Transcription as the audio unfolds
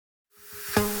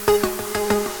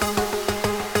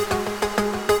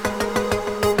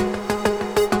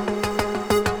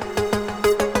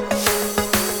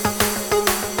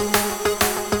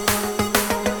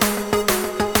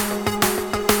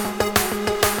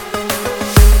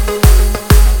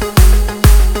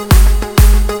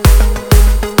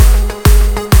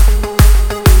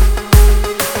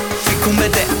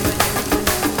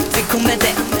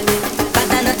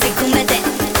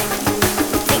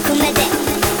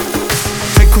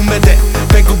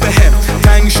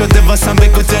شده واسم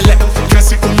بگو دله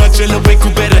کسی اومد جلو بگو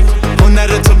بره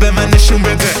هنر تو به من نشون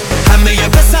بده همه یه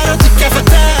پسرا تو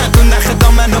کفتن تو نخ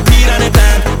دامن و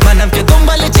پیرانتن منم که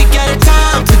دنبال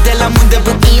جگرتم تو دلم مونده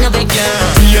بود اینو بگم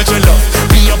بیا جلو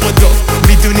بیا بدو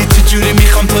میدونی چجوری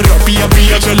میخوام تو رو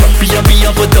بیا جلو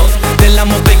بیا بدو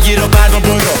دلمو بگیر و برا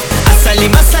برو اصلی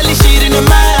مسلی شیرین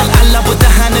من علب و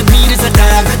دهنت میریزه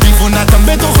قلب دیوونتم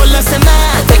به تو خلاصه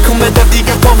من تکون بده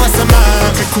دیگه پا واسه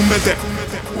من تکون بده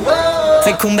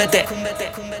تکون بده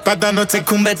بدنو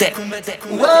تکون بده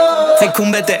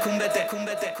تکون بده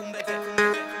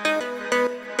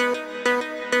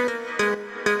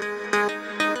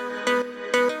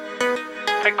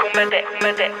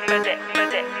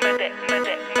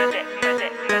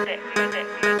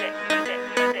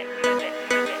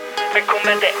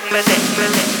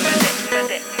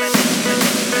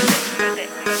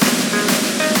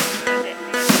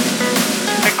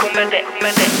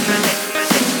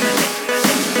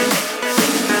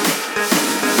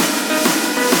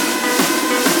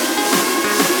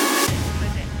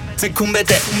تکون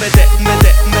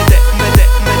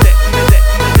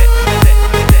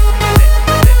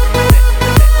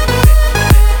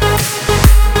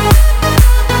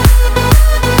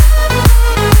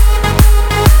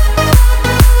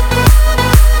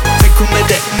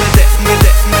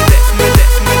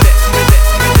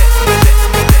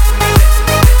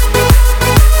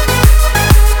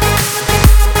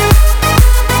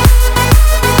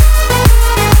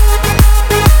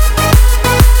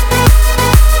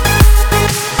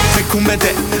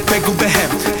بگو بهم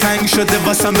تنگ شده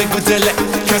واسم بگو دله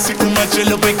کسی اومد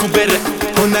جلو بگو بره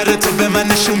هنر تو به من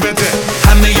نشون بده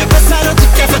همه یه پسرا تو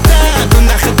کفتن تو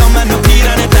نخ دامن و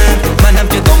پیرانتن منم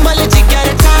که دنبال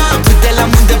جگرتم تو دلم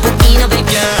مونده بود اینو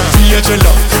بگم بیا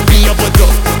جلو بیا بدو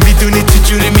میدونی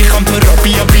چجوری میخوام تو رو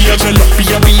بیا جلو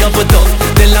بیا بدو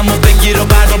دلمو بگیر و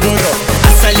برا برو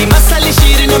اصلی مسلی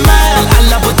شیرین من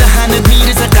علب و دهنت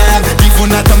میریزه قلب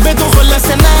دیوونتم به تو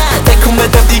خلاصه من تکون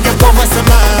بده دیگه پا واسه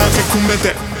من تکون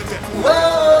بده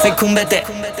تکون بده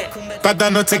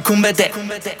بدنو تکون بده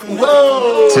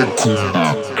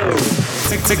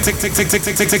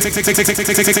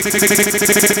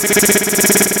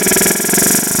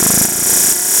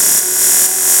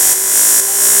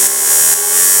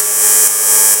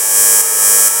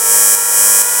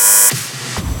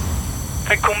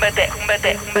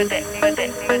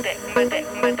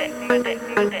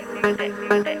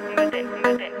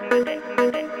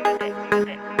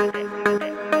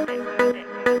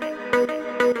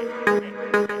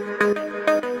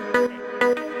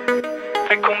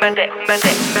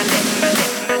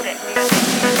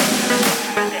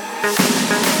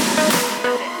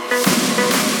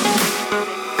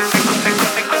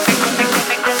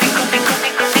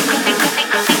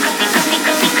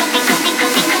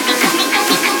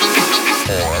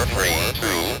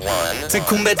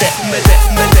Tekoon bede